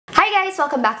guys!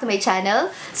 Welcome back to my channel.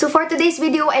 So for today's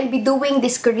video, I'll be doing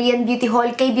this Korean beauty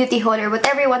haul, K-beauty haul, or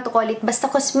whatever you want to call it. Basta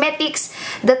cosmetics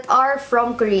that are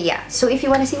from Korea. So if you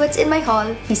wanna see what's in my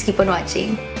haul, please keep on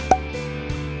watching.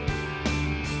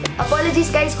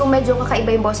 Apologies guys kung medyo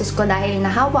kakaiba yung boses ko dahil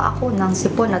nahawa ako ng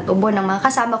sipon at ubo ng mga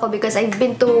kasama ko because I've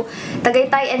been to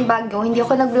Tagaytay and Baguio. Hindi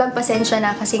ako nag-vlog, pasensya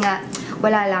na kasi nga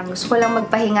wala lang. Gusto ko lang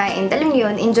magpahinga and alam niyo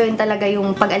yun, enjoy talaga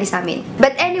yung pag-alis namin.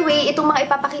 But anyway, itong mga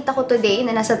ipapakita ko today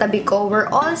na nasa tabi ko were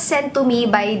all sent to me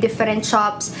by different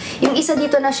shops. Yung isa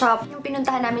dito na shop, yung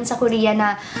pinuntahan namin sa Korea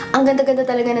na ang ganda-ganda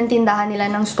talaga ng tindahan nila,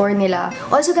 ng store nila.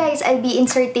 Also guys, I'll be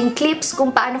inserting clips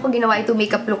kung paano ko ginawa itong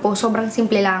makeup look ko. Sobrang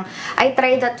simple lang. I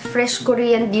tried that fresh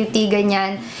Korean beauty,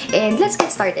 ganyan. And let's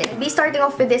get started. I'll be starting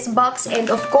off with this box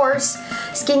and of course,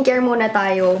 skincare muna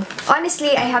tayo.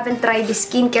 Honestly, I haven't tried the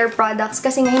skincare products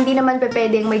kasi nga hindi naman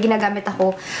pwedeng may ginagamit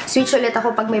ako. Switch ulit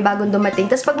ako pag may bagong dumating.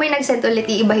 Tapos pag may nag-send ulit,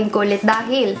 iibahin ko ulit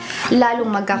dahil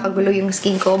lalong magkakagulo yung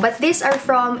skin ko. But these are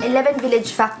from 11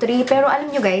 Village Factory. Pero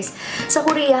alam nyo guys, sa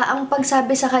Korea, ang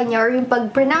pagsabi sa kanya or yung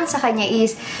pag-pronounce sa kanya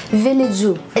is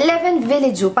Villaju. 11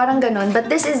 Villaju, parang ganon. But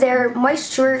this is their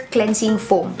moisture cleansing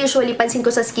foam. Usually, pansin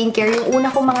ko sa skincare, yung una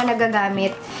kong mga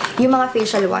nagagamit, yung mga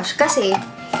facial wash. Kasi,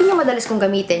 yun yung madalas kong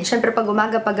gamitin. Siyempre, pag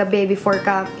umaga, pag gabi, before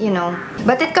ka, you know.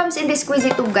 But it comes in this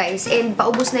squeezy tube, guys. And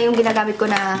paubos na yung ginagamit ko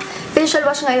na facial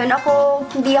wash ngayon.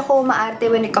 Hindi ako maarte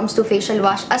when it comes to facial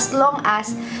wash. As long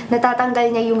as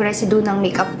natatanggal niya yung residue ng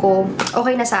makeup ko,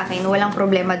 okay na sa akin. Walang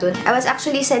problema dun. I was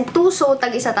actually sent 2, so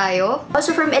tag-isa tayo.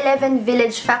 Also from 11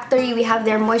 Village Factory, we have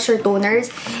their moisture toners.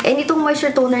 And itong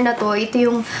moisture toner na to, ito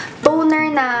yung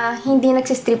toner na hindi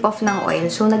nagsistrip off ng oil.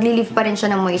 So, nagli-leave pa rin siya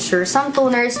ng moisture. Some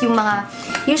toners, yung mga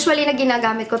usually na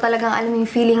ginagamit ko, talagang alam yung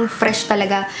feeling fresh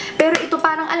talaga. Pero ito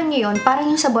parang alam niyo yun, parang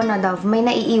yung sabon na Dove, may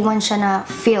naiiwan siya na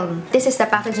film. This is the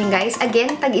packaging guys.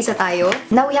 Again, tag-isa tayo.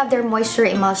 Now we have their moisture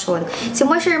emulsion. Si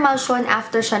moisture emulsion,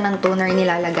 after siya ng toner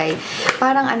nilalagay.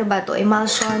 Parang ano ba to?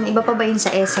 Emulsion? Iba pa ba yun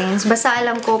sa essence? Basta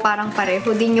alam ko parang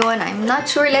pareho din yun. I'm not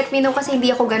sure. Let me know kasi hindi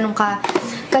ako ganun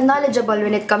ka-knowledgeable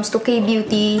when it comes to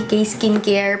K-beauty,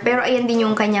 K-skincare. Pero ayan din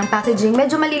yung kanyang packaging.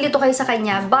 Medyo malilito kayo sa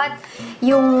kanya. But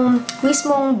yung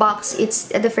mismong box,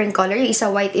 it's a different color. Yung isa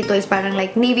white, ito is parang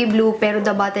like navy blue, pero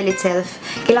the bottle itself,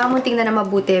 kailangan mong tingnan na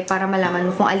mabuti para malaman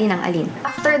mo kung alin ang alin.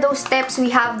 After those steps,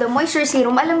 we have the moisture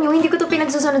serum. Alam nyo, hindi ko to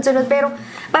pinagsusunod-sunod, pero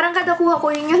parang kada kuha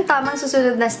ko, yun yung tamang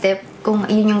susunod na step, kung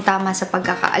yun yung tama sa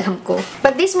pagkakaalam ko.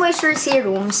 But these moisture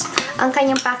serums, ang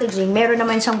kanyang packaging, meron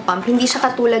naman siyang pump. Hindi siya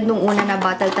katulad nung una na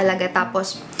bottle talaga,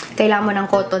 tapos kailangan mo ng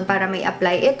cotton para may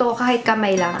apply. Ito, kahit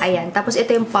kamay lang, ayan. Tapos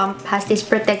ito yung pump, has this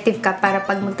protective cap para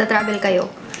pag magta-travel kayo,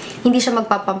 hindi siya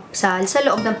magpapump sa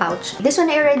loob ng pouch. This one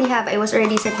I already have. I was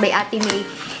already sent by Ate May.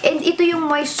 And ito yung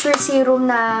moisture serum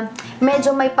na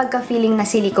medyo may pagka-feeling na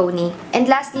silicone-y. And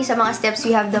lastly, sa mga steps,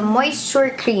 we have the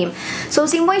moisture cream. So,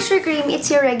 si moisture cream,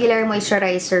 it's your regular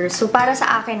moisturizer. So, para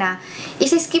sa akin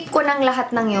isi-skip ko ng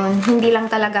lahat ng yun. Hindi lang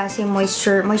talaga si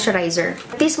moisturizer.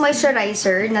 This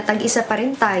moisturizer, na tag-isa pa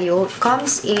rin tayo,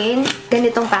 comes in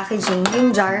ganitong packaging,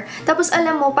 yung jar. Tapos,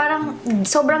 alam mo, parang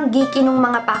sobrang geeky nung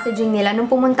mga packaging nila. Nung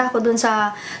pumunta ako dun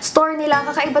sa store nila,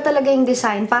 kakaiba talaga yung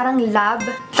design. Parang lab.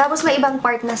 Tapos, may ibang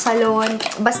part na salon.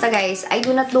 Basta guys, I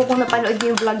do not know kung napanood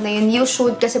niyo yung vlog na yun. You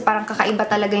should kasi parang kakaiba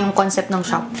talaga yung concept ng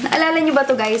shop. Naalala niyo ba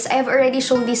to guys? I have already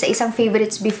shown this sa isang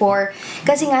favorites before.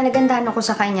 Kasi nga, nagandahan ako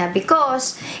sa kanya.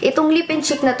 Because, itong lip and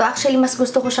cheek na to, actually, mas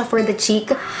gusto ko siya for the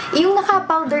cheek. Yung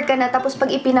naka-powder ka na, tapos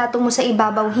pag ipinato mo sa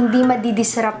ibabaw, hindi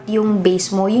madidisrupt yung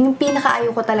base mo. Yun yung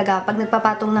pinakaayaw ko talaga. Pag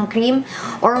nagpapatong ng cream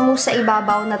or mousse sa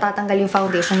ibabaw, natatanggal yung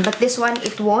foundation. But this one,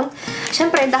 it won't.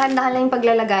 Siyempre, dahan-dahan lang yung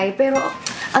paglalagay. Pero,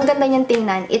 ang ganda niyang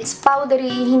tingnan. It's powdery,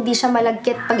 hindi siya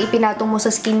malagkit pag ipinatong mo sa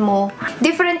skin mo.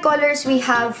 Different colors, we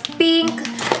have pink,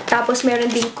 tapos meron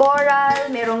din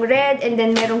coral, merong red, and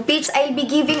then merong peach. I'll be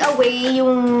giving away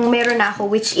yung meron na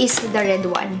ako, which is the red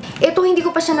one. Ito, hindi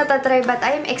ko pa siya natatry, but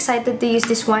I am excited to use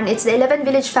this one. It's the 11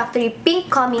 Village Factory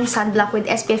Pink Calming Sunblock with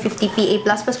SPF 50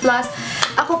 PA+++.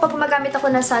 Ako, pag gumagamit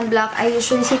ako ng sunblock, I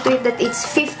usually see to it that it's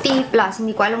 50+.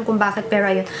 Hindi ko alam kung bakit,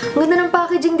 pero ayun. Ang ganda ng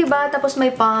packaging, diba? Tapos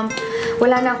may pump.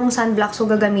 Wala na akong sunblock, so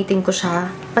gagamitin ko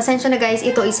siya. Pasensya na guys,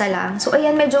 ito isa lang. So,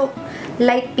 ayan, medyo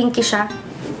light pinkish siya.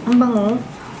 Ang bango.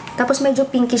 Tapos medyo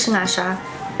pinkish nga siya.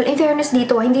 In fairness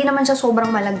dito, hindi naman siya sobrang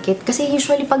malagkit. Kasi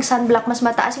usually pag sunblock, mas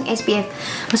mataas yung SPF,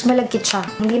 mas malagkit siya.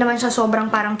 Hindi naman siya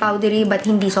sobrang parang powdery, but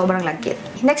hindi sobrang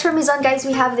lagkit. Next from Rizal, guys,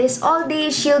 we have this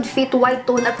all-day Shield Fit White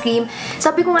Tone Up Cream.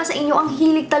 Sabi ko nga sa inyo, ang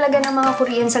hilig talaga ng mga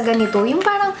Korean sa ganito. Yung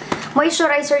parang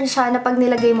moisturizer siya na pag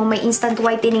nilagay mo may instant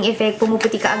whitening effect,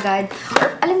 pumuputi ka agad.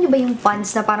 Or alam niyo ba yung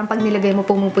pants na parang pag nilagay mo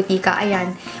pumuputi ka?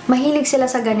 Ayan, mahilig sila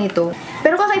sa ganito.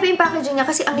 Pero kakaiba yung packaging niya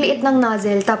kasi ang liit ng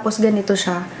nozzle, tapos ganito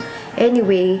siya.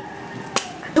 Anyway,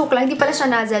 joke lang, hindi pala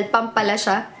siya nozzle, pump pala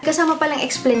siya. Kasama palang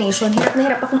explanation. Hirap na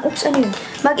hirap akong, oops, ano yun?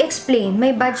 Mag-explain.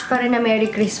 May badge pa rin na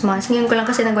Merry Christmas. Ngayon ko lang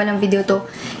kasi nagawa ng video to.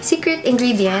 Secret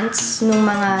ingredients ng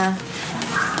mga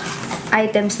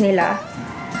items nila.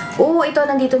 Oo, ito,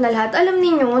 nandito na lahat. Alam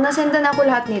niyo, nasendan ako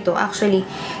lahat nito. Actually,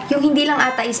 yung hindi lang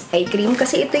ata is eye cream.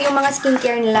 Kasi ito yung mga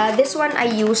skincare nila. This one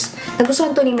I use.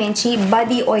 Nagustuhan to ni Menchi.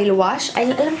 Body oil wash. Ay,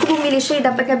 alam ko bumili siya.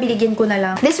 Dapat nabiligyan ko na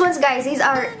lang. This ones, guys, these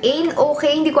are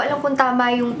okay. Hindi ko alam kung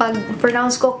tama yung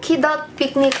pag-pronounce ko. Kidult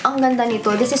Picnic. Ang ganda nito.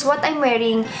 This is what I'm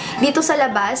wearing dito sa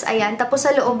labas. Ayan. Tapos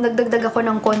sa loob, nagdagdag ako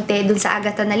ng konti dun sa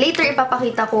Agatha na later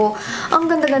ipapakita ko.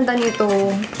 Ang ganda-ganda nito.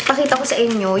 Pakita ko sa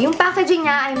inyo. Yung packaging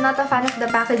niya, I'm not a fan of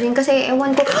the packaging kasi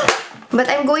ewan ko. But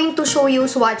I'm going to show you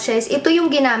swatches. Ito yung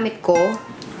ginamit ko.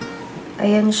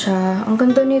 Ayan siya. Ang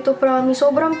ganda nito, promise.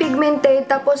 Sobrang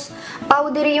pigmented. Tapos,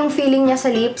 powdery yung feeling niya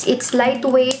sa lips. It's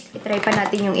lightweight. I-try pa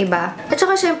natin yung iba. At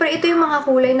saka, syempre, ito yung mga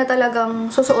kulay na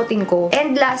talagang susuotin ko.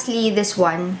 And lastly, this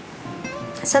one.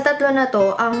 Sa tatlo na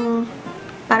to, ang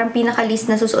parang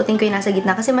pinaka-least na susuotin ko yung nasa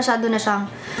gitna. Kasi masyado na siyang,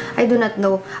 I do not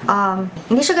know.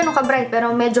 Hindi siya ganun ka-bright,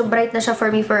 pero medyo bright na siya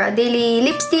for me for a daily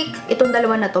lipstick. Itong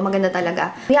dalawa na to, maganda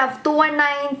talaga. We have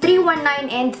 219,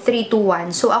 319, and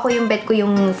 321. So, ako yung bet ko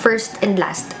yung first and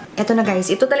last. Ito na guys,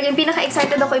 ito talaga yung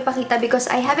pinaka-excited ako ipakita because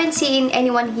I haven't seen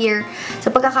anyone here sa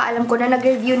pagkakaalam ko na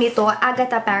nag-review nito,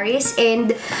 Agatha Paris.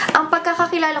 And ang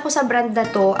pagkakakilala ko sa brand na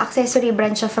to, accessory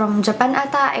brand siya from Japan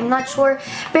ata, I'm not sure.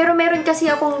 Pero meron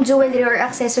kasi akong jewelry or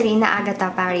accessory na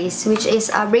Agatha Paris, which is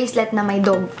a bracelet na may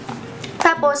dog.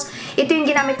 Tapos, ito yung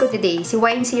ginamit ko today, si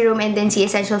Wine Serum and then si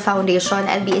Essential Foundation.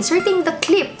 I'll be inserting the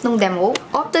clip nung demo.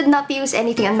 Opted not to use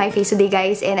anything on my face today,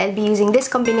 guys, and I'll be using this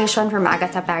combination from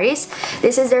Agatha Paris.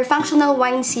 This is their Functional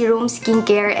Wine Serum,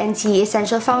 Skincare, and si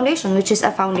Essential Foundation, which is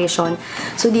a foundation.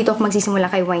 So, dito ako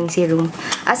magsisimula kay Wine Serum.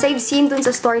 As I've seen dun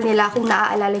sa store nila, kung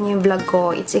naaalala niyo yung vlog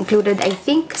ko, it's included, I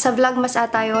think, sa Vlogmas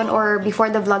ata yun, or before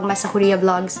the Vlogmas sa Korea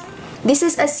Vlogs. This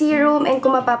is a serum, and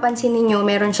kung mapapansin ninyo,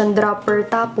 meron siyang dropper.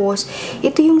 Tapos,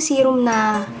 ito yung serum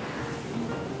na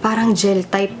parang gel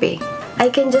type eh.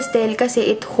 I can just tell kasi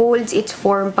it holds its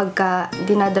form pagka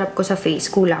dinadrop ko sa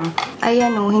face. Kulang.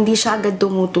 Ayan o, hindi siya agad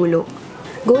tumutulo.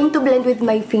 Going to blend with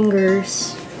my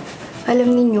fingers.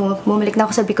 Alam niyo, bumalik na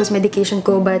ako sa because medication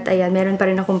ko, but ayan, meron pa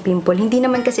rin akong pimple. Hindi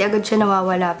naman kasi agad siya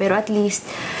nawawala, pero at least,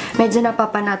 medyo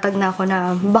napapanatag na ako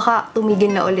na baka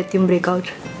tumigil na ulit yung breakout.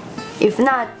 If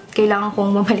not, kailangan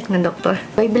kong mamalik ng doktor.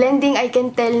 By blending, I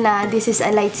can tell na this is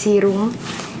a light serum.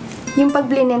 Yung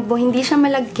pag-blend mo, hindi siya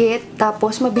malagkit,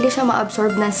 tapos mabilis siya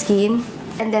ma-absorb ng skin.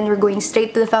 And then we're going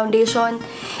straight to the foundation.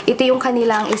 Ito yung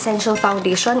kanilang Essential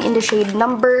Foundation in the shade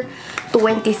number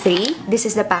 23. This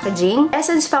is the packaging.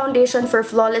 Essence Foundation for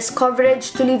flawless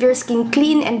coverage to leave your skin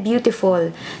clean and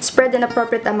beautiful. Spread an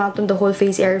appropriate amount on the whole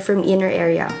face area from inner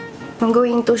area. I'm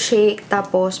going to shake,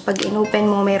 tapos pag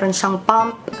inopen mo, meron siyang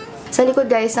pump. Sa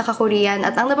likod guys, naka-Korean.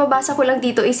 At ang nababasa ko lang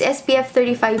dito is SPF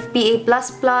 35 PA++.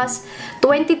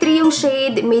 23 yung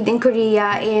shade, made in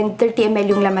Korea, and 30 ml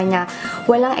yung laman niya.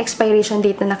 Walang expiration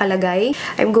date na nakalagay.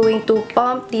 I'm going to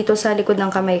pump dito sa likod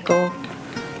ng kamay ko.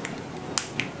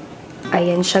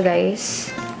 Ayan siya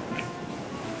guys.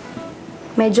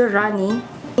 Medyo runny.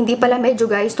 Hindi pala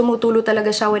medyo guys, tumutulo talaga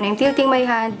siya when I'm tilting my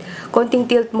hand. Konting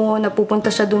tilt mo,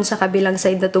 napupunta siya dun sa kabilang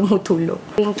side na tumutulo.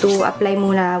 I'm going to apply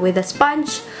muna with a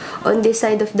sponge on this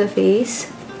side of the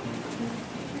face.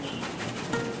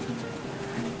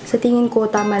 Sa tingin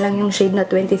ko, tama lang yung shade na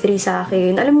 23 sa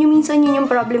akin. Alam niyo, minsan yun yung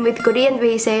problem with Korean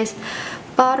faces.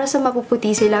 Para sa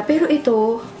mapuputi sila. Pero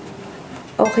ito,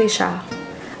 okay siya.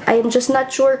 I'm just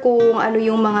not sure kung ano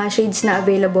yung mga shades na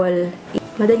available.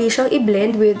 Madali siyang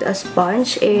i-blend with a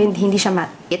sponge and hindi siya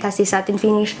matte. It has this satin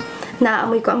finish.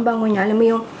 Naamoy ko ang bango niya. Alam mo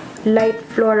yung light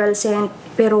floral scent.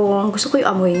 Pero gusto ko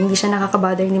yung amoy. Hindi siya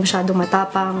nakakabother. Hindi masyadong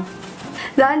matapang.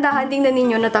 Dahan-dahan tingnan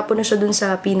ninyo. Natapon na siya dun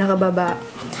sa pinakababa.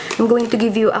 I'm going to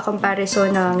give you a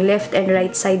comparison ng left and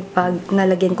right side pag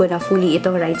nalagyan ko na fully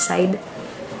itong right side.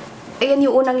 Ayan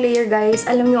yung unang layer guys.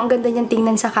 Alam nyo, ang ganda niyan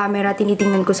tingnan sa camera.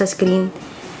 Tinitingnan ko sa screen.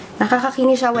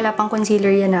 Nakakakinis siya, wala pang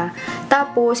concealer yan ah.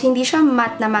 Tapos, hindi siya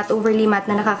matte na matte, overly matte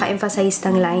na nakaka-emphasize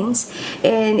ng lines.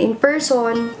 And in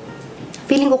person,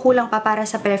 feeling ko kulang pa para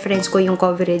sa preference ko yung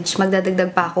coverage.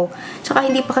 Magdadagdag pa ako. Tsaka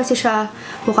hindi pa kasi siya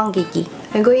mukhang cakey.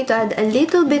 I'm going to add a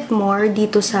little bit more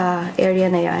dito sa area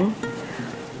na yan.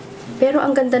 Pero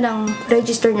ang ganda ng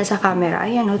register niya sa camera.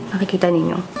 Ayan o, nakikita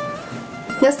ninyo.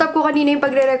 Na-stop ko kanina yung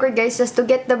pagre-record guys just to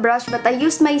get the brush, but I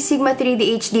used my Sigma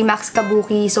 3D HD Max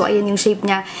Kabuki. So, ayan yung shape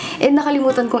niya. And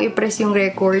nakalimutan kong i-press yung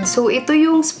record. So, ito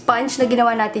yung sponge na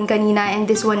ginawa natin kanina, and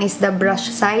this one is the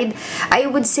brush side. I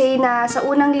would say na sa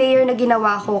unang layer na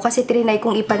ginawa ko, kasi trinay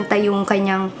kong ipantay yung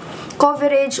kanyang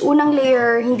coverage. Unang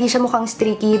layer, hindi siya mukhang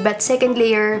streaky, but second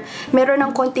layer, meron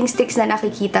ng konting sticks na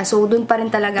nakikita. So, dun pa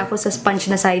rin talaga ako sa sponge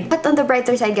na side. But on the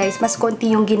brighter side, guys, mas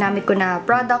konti yung ginamit ko na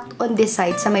product on this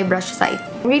side, sa may brush side.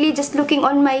 Really, just looking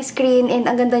on my screen, and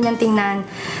ang ganda niyang tingnan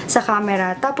sa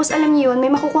camera. Tapos, alam niyo yun, may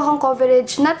makukuha kang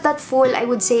coverage, not that full, I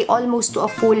would say almost to a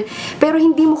full, pero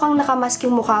hindi mukhang nakamask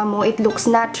yung mukha mo. It looks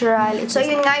natural. So,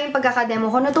 yun nga yung pagkakademo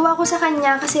ko. Natuwa ko sa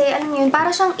kanya kasi, alam niyo yun, para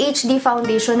siyang HD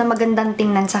foundation na magandang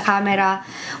tingnan sa camera.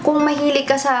 Kung mahilig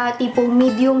ka sa tipong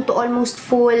medium to almost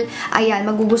full, ayan,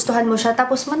 magugustuhan mo siya.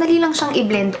 Tapos, madali lang siyang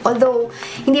i-blend. Although,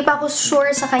 hindi pa ako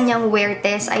sure sa kanyang wear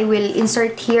test. I will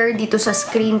insert here dito sa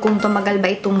screen kung tumagal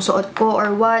ba itong suot ko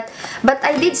or what. But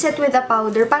I did set with a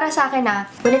powder. Para sa akin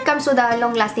when it comes to the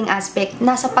long-lasting aspect,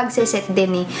 nasa pagsiset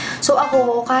din eh. So,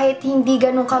 ako, kahit hindi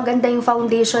ganun kaganda yung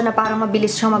foundation na parang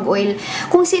mabilis siyang mag-oil,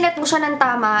 kung sinet mo siya ng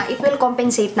tama, it will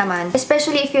compensate naman.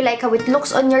 Especially if you like how it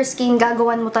looks on your skin,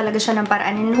 gagawan mo talaga siya ng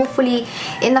paraan. And hopefully,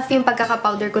 enough yung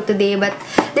pagkaka-powder ko today. But,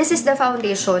 this is the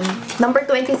foundation. Number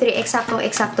 23,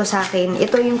 eksakto sa akin.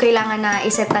 Ito yung kailangan na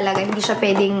iset talaga. Hindi siya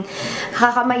pwedeng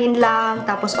kakamayin lang,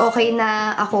 tapos okay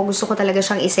na ako. Gusto ko talaga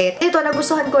siyang iset. Ito,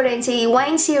 nagustuhan ko rin si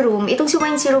Wine Serum. Itong si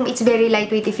Wine Serum, it's very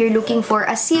lightweight if you're looking for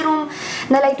a serum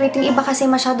na lightweight. Yung iba kasi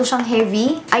masyado siyang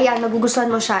heavy. Ayan, nagugustuhan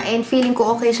mo siya. And feeling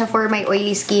ko okay siya for my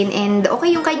oily skin. And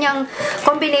okay yung kanyang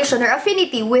combination or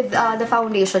affinity with the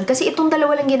foundation. Kasi itong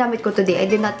dalawa lang ginamit ko today. I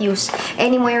did not use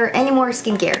any more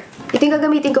skincare. Ito yung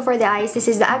gagamitin ko for the eyes. This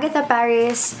is the Agatha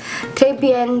Paris Très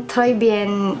Bien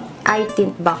Eye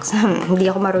Tint Box. Hindi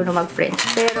ako marunong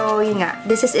mag-French. Pero, yun nga.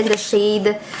 This is in the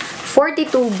shade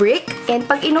 42 Brick. And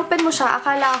pag inopen mo siya,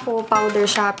 akala ko powder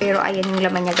siya. Pero, ayan yung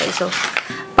laman niya, guys. So,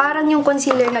 parang yung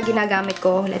concealer na ginagamit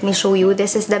ko. Let me show you.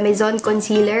 This is the Maison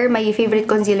Concealer. My favorite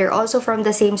concealer. Also from the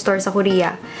same store sa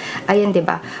Korea. Ayan,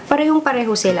 diba?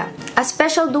 Parehong-pareho sila. A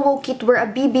special duo kit where a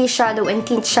BB shadow and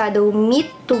tint shadow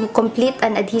meet to complete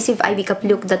an adhesive eye makeup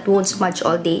look that won't smudge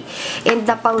all day. And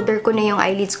na-powder ko na yung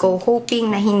eyelids ko,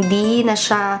 hoping na hindi na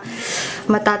siya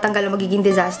matatanggal o magiging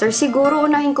disaster. Siguro,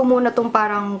 unahin ko muna tong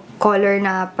parang color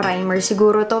na primer.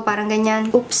 Siguro to, parang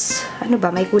ganyan. Oops! Ano ba?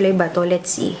 May kulay ba to?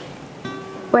 Let's see.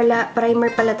 Wala,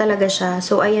 primer pala talaga siya.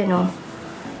 So, ayan o.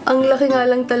 Ang laki nga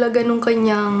lang talaga nung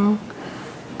kanyang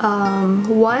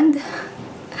wand.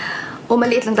 O,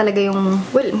 maliit lang talaga yung...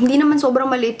 Well, hindi naman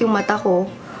sobrang maliit yung mata ko.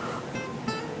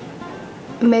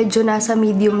 Medyo nasa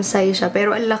medium size siya.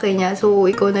 Pero ang laki niya.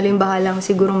 So, ikaw na rin bahalang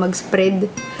siguro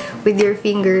mag-spread with your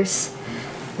fingers.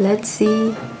 Let's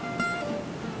see.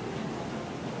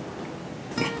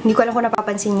 Hindi ko alam kung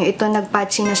napapansin nyo. Ito,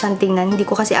 nag-patchy na siyang tingnan. Hindi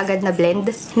ko kasi agad na blend.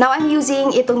 Now, I'm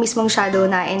using itong mismong shadow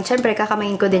na. And, syempre,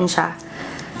 kakamayin ko din siya.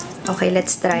 Okay,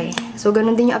 let's try. So,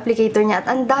 ganun din yung applicator niya.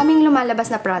 At ang daming lumalabas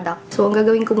na product. So, ang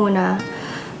gagawin ko muna,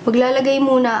 maglalagay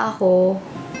muna ako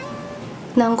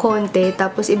ng konti.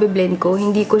 Tapos, ibe-blend ko.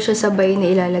 Hindi ko siya sabay na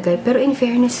ilalagay. Pero, in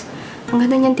fairness, ang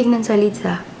ganda niyang tingnan sa lids,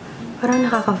 ha. Parang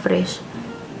nakaka-fresh.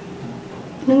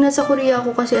 Nung nasa Korea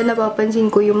ako kasi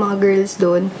napapansin ko yung mga girls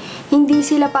doon, hindi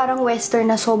sila parang western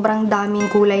na sobrang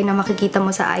daming kulay na makikita mo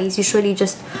sa eyes. Usually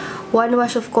just one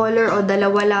wash of color o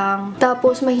dalawa lang.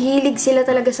 Tapos mahilig sila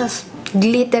talaga sa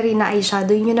glittery na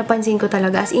eyeshadow. Yun yung napansin ko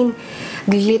talaga. As in,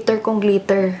 glitter kong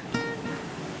glitter.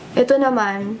 Ito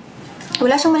naman,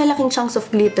 wala siyang malalaking chunks of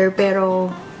glitter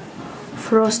pero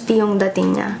frosty yung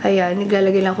dating niya. Ayan,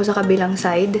 naglalagay lang ako sa kabilang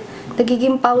side.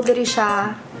 Nagiging powdery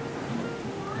siya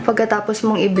pagkatapos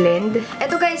mong i-blend.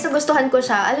 Ito guys, nagustuhan ko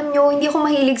siya. Alam nyo, hindi ako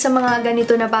mahilig sa mga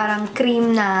ganito na parang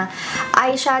cream na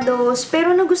eyeshadows, pero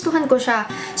nagustuhan ko siya.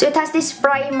 So, it has this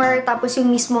primer, tapos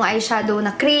yung mismong eyeshadow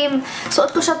na cream.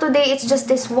 Suot ko siya today. It's just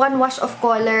this one wash of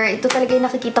color. Ito talaga yung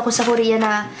nakikita ko sa Korea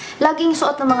na laging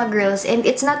suot ng mga girls. And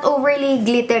it's not overly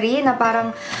glittery na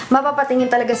parang mapapatingin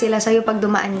talaga sila sa'yo pag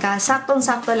dumaan ka.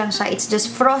 Saktong-sakto lang siya. It's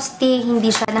just frosty. Hindi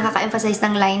siya nakaka-emphasize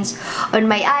ng lines on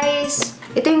my eyes.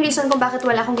 Ito yung reason kung bakit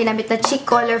wala akong ginamit na cheek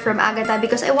color from Agatha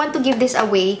because I want to give this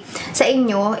away sa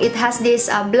inyo. It has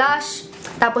this blush,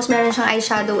 tapos meron siyang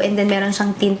eyeshadow, and then meron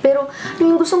siyang tint. Pero,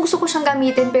 yung gustong-gusto ko siyang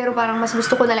gamitin, pero parang mas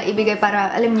gusto ko nalang ibigay para,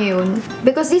 alam nyo yun.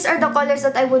 Because these are the colors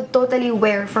that I would totally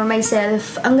wear for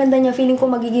myself. Ang ganda niya. Feeling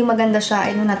ko magiging maganda siya.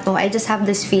 I know not to. I just have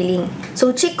this feeling.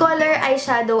 So, cheek color,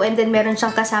 eyeshadow, and then meron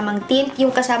siyang kasamang tint.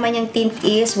 Yung kasama niyang tint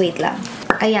is, wait lang.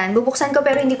 Ayan, bubuksan ko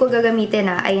pero hindi ko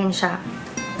gagamitin ha. Ayan siya.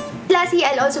 lastly,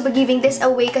 I'll also be giving this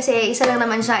away kasi isa lang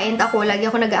naman siya and ako, lagi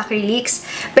ako nag-acrylics.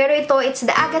 Pero ito, it's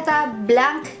the Agatha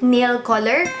Blank Nail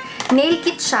Color. Nail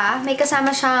kit siya. May kasama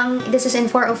siyang, this is in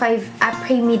 405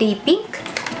 Après-Midi Pink.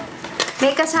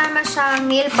 May kasama siyang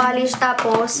nail polish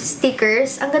tapos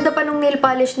stickers. Ang ganda pa nung nail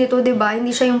polish nito, diba?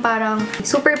 Hindi siya yung parang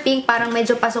super pink, parang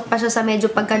medyo pasok pa siya sa medyo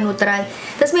pagka-neutral.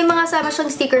 Tapos may mga kasama siyang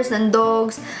stickers ng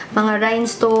dogs, mga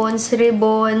rhinestones,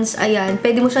 ribbons, ayan.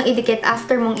 Pwede mo siyang idikit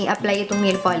after mong i-apply itong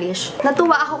nail polish.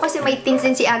 Natuwa ako kasi may tints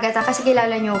din si Agatha kasi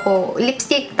kilala nyo ko.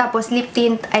 Lipstick, tapos lip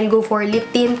tint. I'll go for lip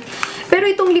tint. Pero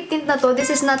itong lip tint na to, this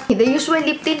is not the usual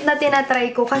lip tint na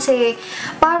tinatry ko kasi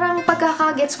parang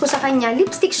pagkakagets ko sa kanya,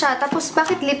 lipstick siya, tapos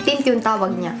bakit lip tint yung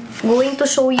tawag niya? Going to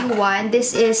show you one.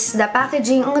 This is the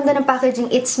packaging. Ang ganda ng packaging.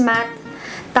 It's matte,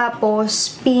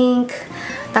 tapos pink,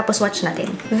 tapos watch natin.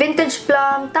 Vintage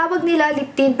plum. Tawag nila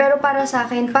lip tint, pero para sa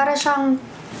akin, para siyang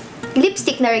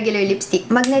lipstick na regular lipstick.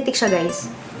 Magnetic siya,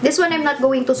 guys. This one I'm not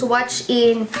going to swatch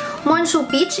in Monshu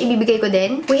Peach. Ibibigay ko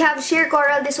din. We have Sheer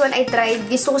Coral. This one I tried.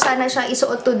 Gusto ko sana siyang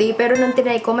isuot today. Pero nung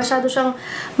tinry ko, masyado siyang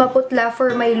maputla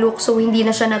for my look. So, hindi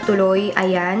na siya natuloy.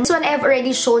 Ayan. This one I have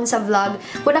already shown sa vlog.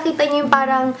 Kung nakita niyo yung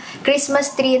parang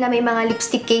Christmas tree na may mga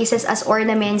lipstick cases as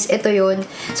ornaments, ito yun.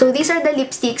 So, these are the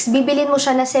lipsticks. Bibilin mo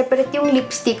siya na separate yung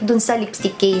lipstick dun sa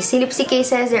lipstick case. Si lipstick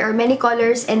cases, there are many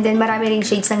colors and then marami ring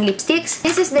shades ng lipsticks.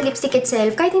 This is the lipstick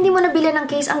itself. Kahit hindi mo nabili ng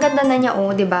case, ang ganda na niya, oh,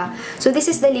 diba? So,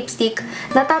 this is the lipstick.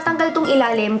 Natatanggal tong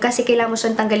ilalim kasi kailangan mo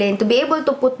siyang tanggalin to be able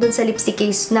to put dun sa lipstick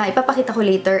case na ipapakita ko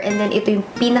later. And then, ito yung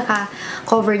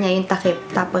pinaka-cover niya, yung takip.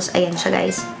 Tapos, ayan siya,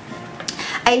 guys.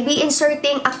 I'll be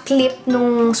inserting a clip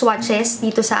nung swatches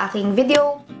dito sa aking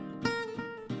video.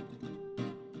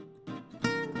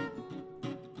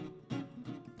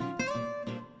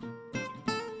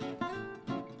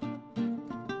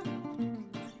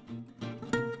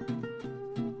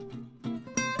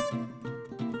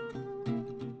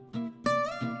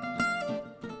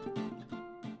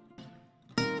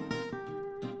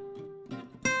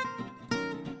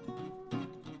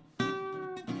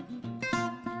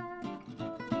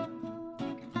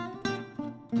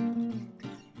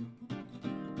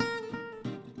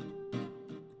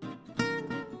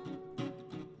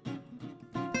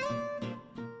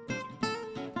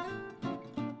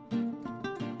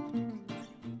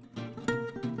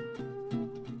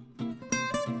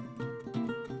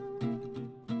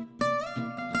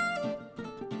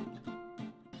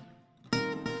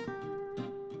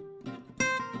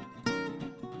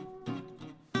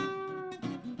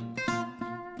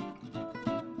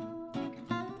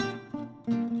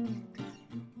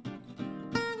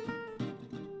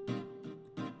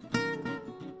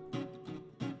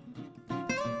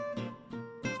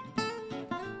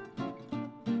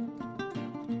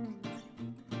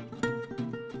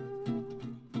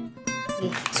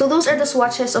 So, those are the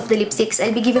swatches of the lipsticks.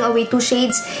 I'll be giving away 2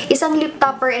 shades. Isang lip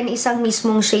topper and isang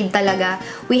mismong shade talaga.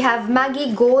 We have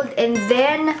Maggie Gold and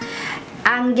then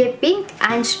Ange Pink,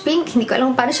 Ange Pink, hindi ko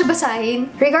alam paano siya basahin.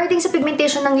 Regarding sa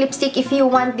pigmentation ng lipstick, if you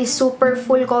want this super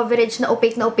full coverage na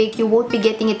opaque, you won't be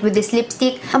getting it with this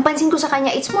lipstick. Ang pansin ko sa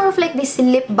kanya, it's more of like this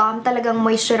lip balm, talagang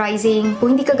moisturizing.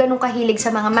 Kung hindi ka ganun kahilig sa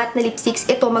mga matte na lipsticks,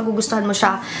 ito, magugustuhan mo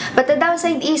siya. But the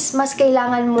downside is, mas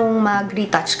kailangan mong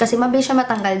mag-retouch kasi mabilis siya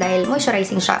matanggal dahil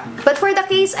moisturizing siya. But for the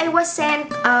case, I was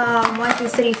sent 1, 2,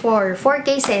 3, 4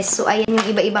 cases. So, ayan yung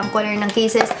iba-ibang color ng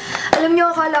cases. Alam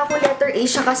nyo, akala ko letter A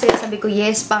siya kasi sabi ko,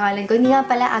 yes, pangalan ko. Hindi nga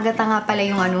pala, Agatha nga pala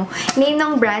yung name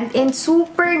ng brand. And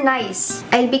super nice.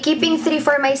 I'll be keeping 3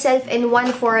 for myself and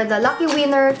 1 for the lucky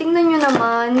winner. Tingnan nyo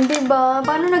naman, diba?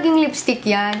 Paano naging lipstick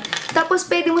yan? Tapos,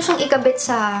 pwede mo siyang ikabit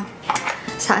sa...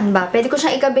 Saan ba? Pwede ko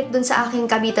siyang ikabit dun sa aking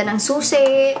kabitan ng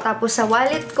susi. Tapos, sa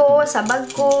wallet ko, sa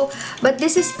bag ko. But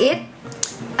this is it.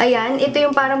 Ayan, ito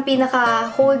yung parang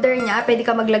pinaka-holder niya. Pwede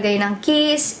ka maglagay ng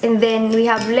keys. And then, we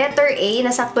have letter A.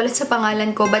 Nasakto ulit sa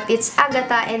pangalan ko. But it's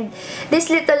Agatha. And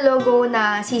this little logo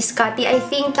na si Scotty, I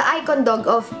think, the icon dog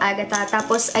of Agatha.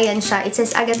 Tapos, ayan siya. It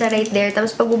says Agatha right there.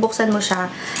 Tapos, pag bubuksan mo siya,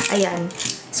 ayan.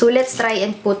 So, let's try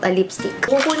and put a lipstick.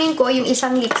 Kukunin ko yung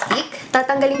isang lipstick.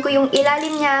 Tatanggalin ko yung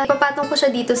ilalim niya. Papatong ko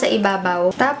siya dito sa ibabaw.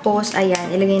 Tapos,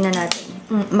 ayan. Ilagay na natin.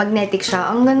 Magnetic siya.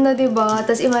 Ang ganda, diba?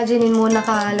 Tapos, imaginein mo,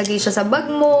 nakalagay siya sa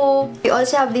bag mo. We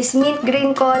also have this mint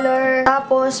green color.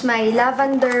 Tapos, may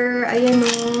lavender. Ayan,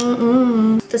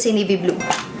 Tapos, navy blue.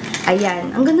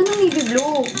 Ayan. Ang ganda ng navy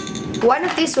blue. One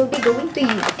of these will be going to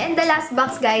you. And the last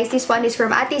box, guys, this one is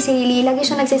from Ate Hailey. Lagi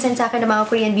siya nagsisend sa akin ng mga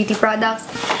Korean beauty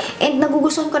products. And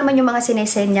nagugustuhan ko naman yung mga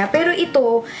sinesend niya. Pero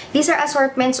ito, these are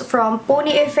assortments from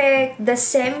Pony Effect, the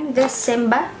Saem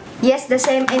ba? Yes, the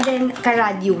Saem and then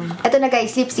Karadium. Ito na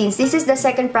guys, lip tints. This is the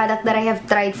second product that I have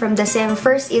tried from the Saem.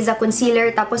 First is a concealer,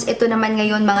 tapos ito naman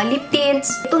ngayon mga lip tints.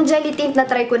 Itong jelly tint na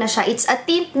try ko na siya. It's a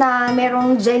tint na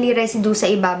merong jelly residue sa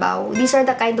ibabaw. These are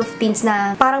the kind of tints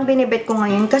na parang binibet ko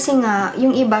ngayon kasi nga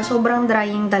yung iba sobrang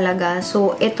drying talaga.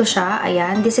 So ito siya,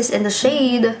 ayan. This is in the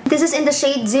shade. This is in the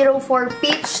shade 04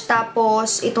 Peach,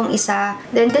 tapos itong isa.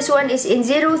 Then this one is in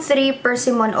 03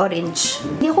 Persimmon Orange.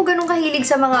 Hindi ako ganun kahilig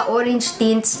sa mga orange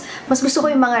tints. Mas gusto ko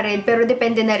yung mga red, pero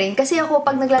depende na rin. Kasi ako,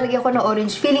 pag naglalagay ako ng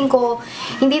orange, feeling ko,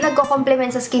 hindi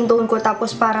nagko-complement sa skin tone ko,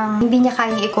 tapos parang hindi niya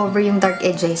kayang i-cover yung dark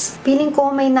edges. Feeling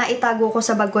ko, may naitago ko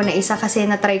sa bag ko na isa kasi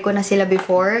na-try ko na sila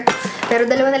before. Pero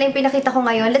dalawa na lang yung pinakita ko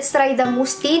ngayon. Let's try the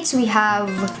mousse tints. We have,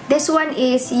 this one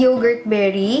is yogurt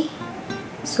berry.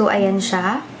 So, ayan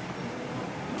siya.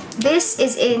 This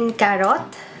is in carrot.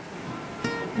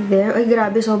 There. Ay,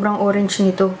 grabe, sobrang orange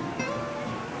nito.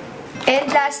 And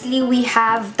lastly, we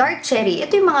have dark cherry.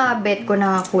 Ito yung mga bet ko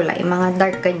na kulay. Mga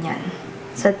dark ganyan.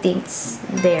 Sa tints.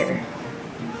 There.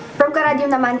 From Karadium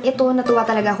naman, ito, natuwa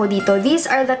talaga ako dito. These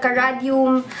are the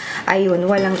Karadium, ayun,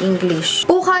 walang English.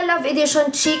 Puka Love Edition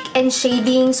Cheek and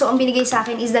Shading. So, ang binigay sa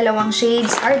akin is dalawang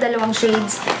shades.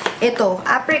 Ito,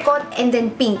 apricot and then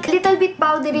pink. Little bit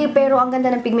powdery, pero ang ganda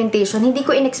ng pigmentation. Hindi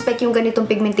ko in-expect yung ganitong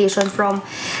pigmentation from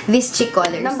these cheek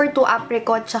colors. Number 2,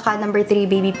 apricot, tsaka number 3,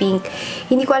 baby pink.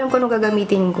 Hindi ko alam kung anong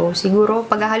gagamitin ko. Siguro,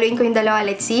 paghahaluin ko yung dalawa,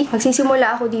 let's see.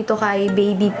 Magsisimula ako dito kay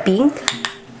baby pink.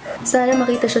 Sana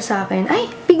makita siya sa akin. Ay,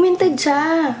 pigmented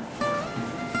siya.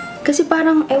 Kasi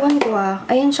parang, ewan ko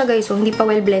ayan siya guys, so hindi pa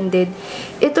well blended.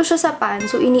 Ito siya sa pan,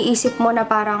 so iniisip mo na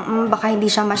parang, baka hindi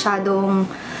siya masyadong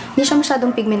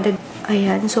pigmented.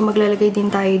 Ayan, so maglalagay din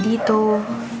tayo dito.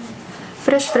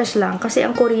 Fresh lang, kasi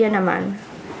ang Korea naman,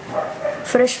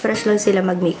 fresh lang sila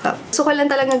mag-makeup. So, ko lang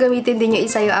talaga gamitin din yung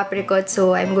isa yung apricot.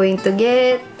 So, I'm going to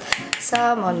get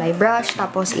some on my brush,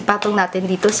 tapos ipatong natin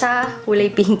dito sa kulay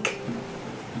pink.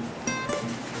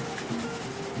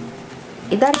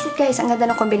 That's it guys, ang ganda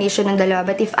ng combination ng dalawa.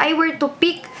 But if I were to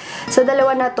pick sa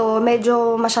dalawa na to,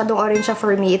 medyo masyadong orange siya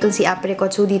for me. Itong si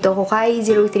apricot. So dito ko kay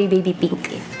 03 baby pink.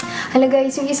 Hala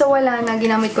guys, yung isa wala na,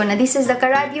 ginamit ko na. This is the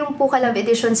Karadium Puka Love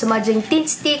Edition Smudging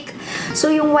Tint Stick. So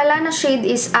yung wala na shade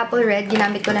is apple red,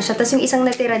 ginamit ko na siya. Tapos yung isang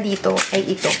natira dito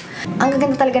ay ito. Ang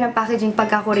gaganda talaga ng packaging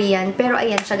pagka-Korean. Pero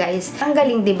ayan siya guys. Ang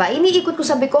galing diba? Iniikot ko,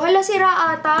 sabi ko, hala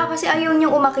sira ata kasi ayaw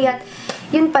niyang umakyat.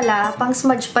 Yun pala, pang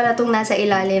smudge pala itong nasa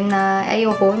ilalim na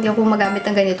ayoko, hindi ako magamit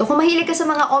ng ganito. Kung mahilig ka sa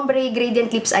mga ombre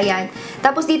gradient lips, ayan.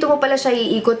 Tapos dito mo pala siya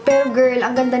iikot. Pero girl,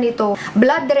 ang ganda nito.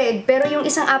 Blood red, pero yung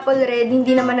isang apple red,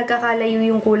 hindi naman nagkakalayo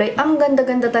yung kulay. Ang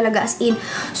ganda-ganda talaga, as in,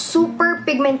 super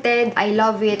pigmented. I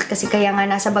love it. Kasi kaya nga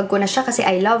nasa bag ko na siya kasi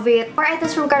I love it. More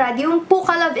items from Karadium,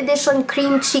 Puka Love Edition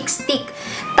Cream Cheek Stick.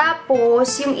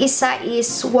 Tapos, yung isa is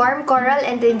warm coral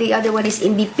and then the other one is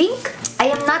indie pink. I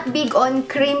am not big on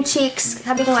cream cheeks.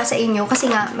 Sabi ko nga sa inyo, kasi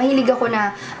nga, mahilig ako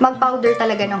na mag-powder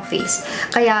talaga ng face.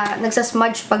 Kaya,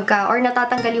 nagsasmudge pagka, or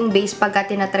natatanggal yung base pagka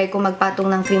tinatry ko magpatong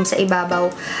ng cream sa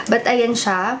ibabaw. But, ayan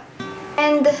siya.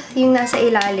 And, yung nasa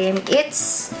ilalim,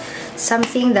 it's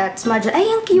something that smudge. Ay,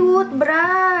 ang cute!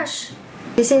 Brush!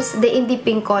 This is the indie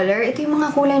pink color. Ito yung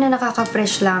mga kulay na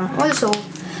nakaka-fresh lang. Also,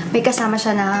 may kasama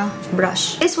siya na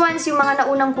brush. This one's yung mga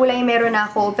naunang kulay meron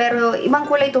ako, pero ibang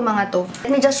kulay itong mga to.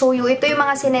 Let me just show you. Ito yung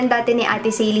mga sinend dati ni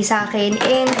Ate Sally sa akin,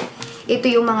 and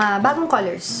ito yung mga bagong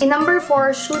colors. In number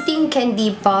 4, Shooting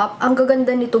Candy Pop. Ang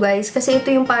gaganda nito guys, kasi ito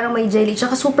yung parang may jelly,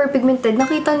 tsaka super pigmented.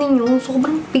 Nakita ninyo,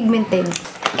 sobrang pigmented.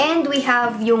 And we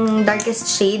have yung darkest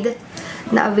shade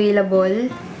na available.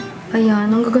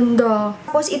 Ayan, ang gaganda.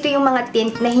 Tapos, ito yung mga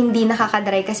tint na hindi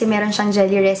nakakadry kasi meron siyang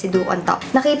jelly residue on top.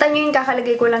 Nakita nyo yung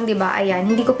kakalagay ko lang, diba? Ayan,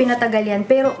 hindi ko pinatagal yan.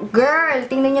 Pero, girl,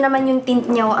 tingnan nyo naman yung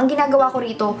tint nyo. Ang ginagawa ko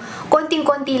rito,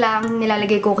 konting-konti lang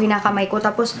nilalagay ko, kinakamay ko.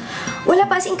 Tapos, wala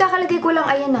pa, as in kakalagay ko lang,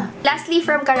 ayan na. Lastly,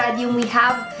 from Karadium, we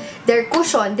have their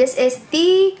cushion. This is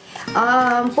the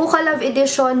Puka Love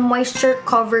Edition Moisture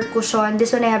Cover Cushion.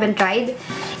 This one I haven't tried.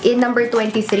 In number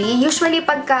 23. Usually,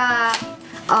 pagka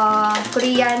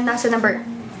Korean, nasa number,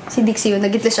 si Dixie yun,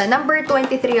 nagitla siya. Number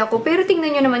 23 ako, pero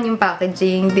tingnan nyo naman yung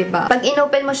packaging, diba? Pag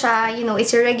inopen mo siya, you know,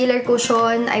 it's a regular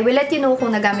cushion. I will let you know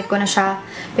kung nagamit ko na siya.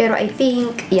 Pero I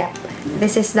think, yeah,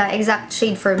 this is the exact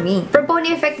shade for me. For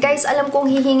Pony Effect, guys, alam kong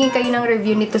hihingi kayo ng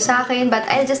review nito sa akin, but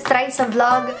I'll just try sa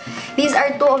vlog. These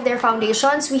are two of their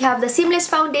foundations. We have the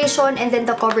Seamless Foundation and then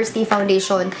the Cover Stay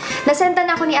Foundation. Nasendan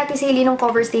ako ni Ate Sally ng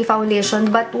Cover Stay Foundation,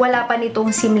 but wala pa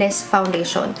nitong Seamless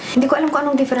Foundation. Hindi ko alam kung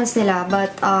anong difference nila,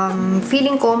 but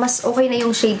feeling ko mas okay na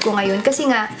yung shade ko ngayon.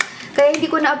 Kasi nga, Kaya hindi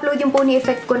ko na-upload yung pony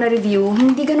effect ko na review.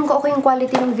 Hindi ganun ka-okay yung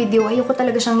quality ng video. Ayoko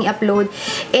talaga siyang i-upload.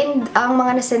 And ang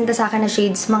mga nasenda sa akin na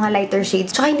shades, mga lighter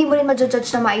shades. Tsaka hindi mo rin ma-judge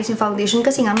na maayos yung foundation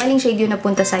kasi nga maling shade yun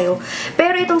napunta sa'yo.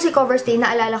 Pero itong si Coverstay,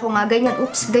 naalala ko nga, ganyan,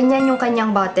 ganyan yung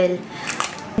kanyang bottle.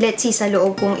 Let's see sa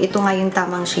loob kung ito nga yung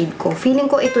tamang shade ko.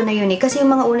 Feeling ko ito na yun eh. Kasi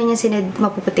yung mga una niya sined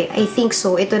mapuputi. I think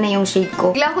so. Ito na yung shade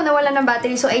ko. Bigla ko nawala ng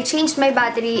battery. So, I changed my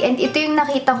battery. And ito yung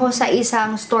nakita ko sa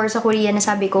isang store sa Korea na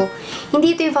sabi ko,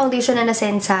 hindi ito yung foundation na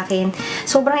nasend sa akin.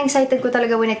 Sobrang excited ko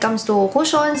talaga when it comes to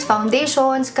cushions,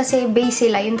 foundations. Kasi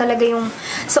base sila. Yun talaga yung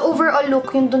sa overall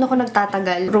look, yun doon ako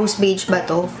nagtatagal. Rose beige ba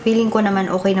to? Feeling ko naman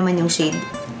okay naman yung shade.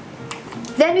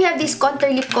 Then, we have this contour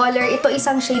lip color. Ito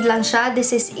isang shade lang siya. This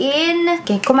is in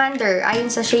Commander. Ayon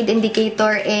sa shade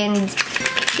indicator. And,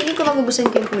 feeling ko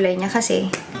magugustuhan ko yung kulay niya kasi,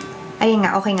 ayun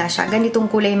nga, okay nga siya. Ganitong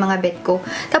kulay yung mga bet ko.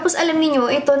 Tapos, alam niyo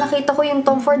ito, nakita ko yung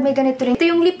Tom Ford may ganito rin. Ito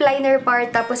yung lip liner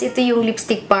part, tapos ito yung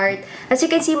lipstick part. As you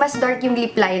can see, mas dark yung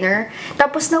lip liner.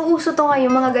 Tapos, nauuso to nga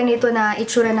yung mga ganito na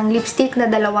itsura ng lipstick na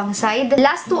dalawang side.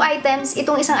 Last two items,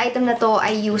 itong isang item na to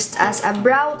I used as a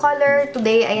brow color.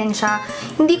 Today, ayan siya.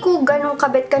 Hindi ko ganong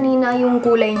kabet kanina yung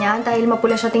kulay niya dahil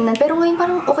mapula siya tingnan. Pero ngayon,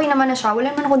 parang okay naman na siya.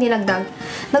 Wala naman ako nilagdag.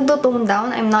 Nagdo-tone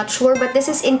down, I'm not sure. But this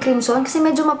is in crimson kasi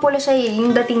medyo mapula siya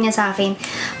yung dating niya sa akin.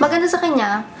 Maganda sa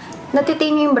kanya,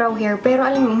 natitame niya yung brow hair, pero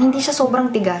alam mo, hindi siya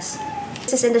sobrang tigas.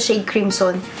 This is in the shade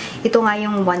Crimson. Ito nga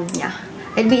yung wand niya.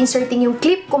 I'll be inserting yung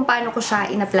clip kung paano ko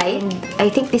siya in-apply. I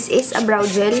think this is a brow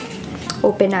gel.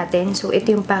 Open natin. So,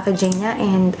 ito yung packaging niya,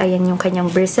 and ayan yung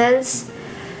kanyang bristles.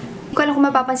 Hindi ko alam kung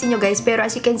mapapansin nyo guys, pero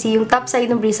as you can see, yung top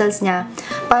side ng bristles niya,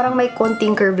 parang may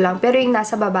konting curve lang. Pero yung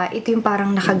nasa baba, ito yung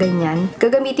parang nakaganyan.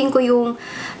 Gagamitin ko yung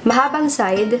mahabang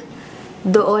side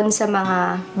doon sa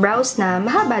mga brows na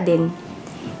mahaba din.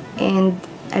 And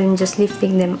I'm just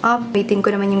lifting them up. Waiting ko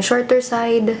naman yung shorter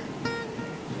side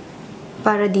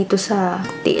para dito sa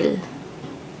tail.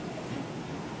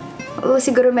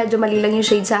 Siguro medyo mali lang yung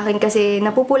shade sa akin kasi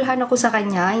napupulhan ako sa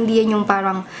kanya. Hindi yan yung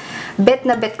parang bet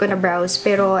na bet ko na brows.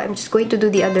 Pero I'm just going to do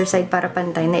the other side para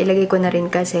pantay. Nailagay ko na rin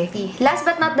kasi. Last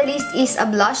but not the least is a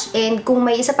blush. And kung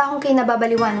may isa pa akong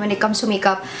kinababaliwan when it comes to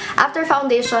makeup, after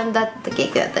foundation,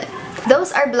 those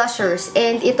are blushers.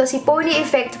 And ito si Pony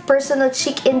Effect Personal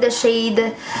Chic in the shade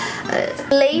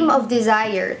Flame of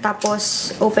Desire.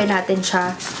 Tapos, open natin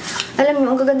siya. Alam niyo,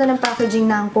 ang gaganda ng packaging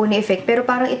ng Pony Effect. Pero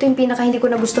parang ito yung pinaka hindi ko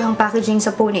nagustuhang packaging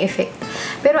sa Pony Effect.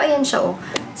 Pero ayan siya, oh.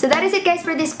 So that is it guys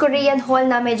for this Korean haul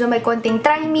na medyo may konting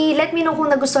try me. Let me know kung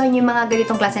nagustuhan niyo yung mga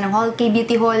ganitong klase ng haul,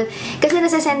 K-beauty haul. Kasi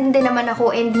nasasend din naman ako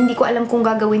and hindi ko alam kung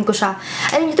gagawin ko siya.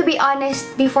 Alam niyo, to be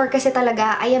honest, before kasi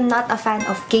talaga, I am not a fan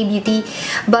of K-beauty.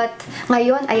 But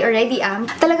ngayon, I already am.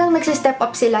 Talagang nagsistep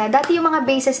up sila. Dati yung mga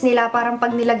bases nila, parang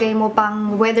pag nilagay mo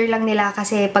pang weather lang nila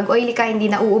kasi pag oily ka, hindi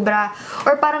na uubra.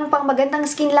 Or parang pang magandang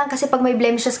skin lang kasi pag may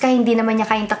blemishes ka, hindi naman niya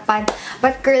kayang takpan.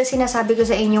 But girl, sinasabi ko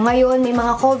sa inyo ngayon, may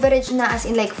mga coverage na as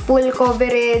in like full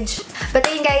coverage. But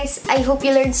ayun guys, I hope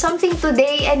you learned something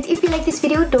today. And if you like this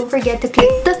video, don't forget to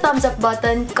click the thumbs up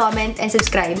button, comment, and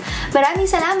subscribe.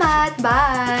 Maraming salamat!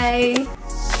 Bye!